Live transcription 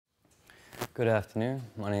Good afternoon.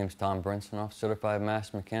 My name is Tom Brintzenhofe, certified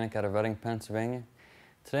master mechanic out of Reading, Pennsylvania.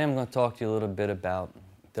 Today I'm going to talk to you a little bit about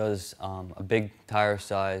does a big tire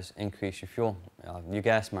size increase your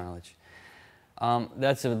gas mileage.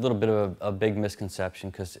 That's a little bit of a big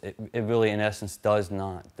misconception because it really in essence does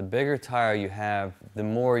not. The bigger tire you have, the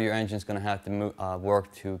more your engine's going to have to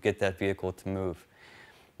work to get that vehicle to move.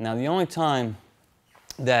 Now the only time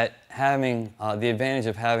that having the advantage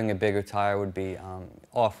of having a bigger tire would be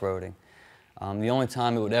off-roading. The only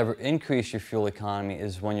time it would ever increase your fuel economy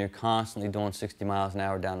is when you're constantly doing 60 miles an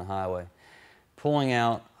hour down the highway. Pulling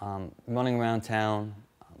out, running around town,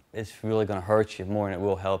 it's really going to hurt you more than it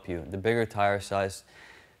will help you. The bigger tire size,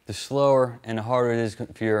 the slower and the harder it is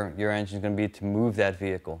for your engine going to be to move that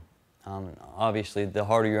vehicle. Obviously, the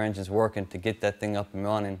harder your engine's working to get that thing up and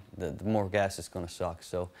running, the more gas it's going to suck.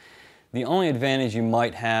 So, the only advantage you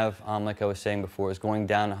might have, like I was saying before, is going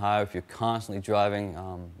down the highway. If you're constantly driving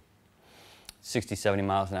 60, 70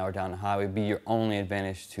 miles an hour down the highway, would be your only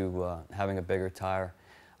advantage to having a bigger tire.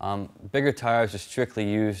 Bigger tires are strictly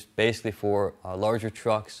used basically for larger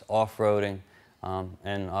trucks, off-roading,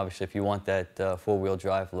 and obviously if you want that four-wheel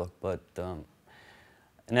drive look. But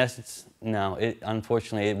in essence, no,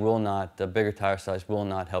 unfortunately it will not, the bigger tire size will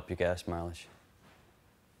not help your gas mileage.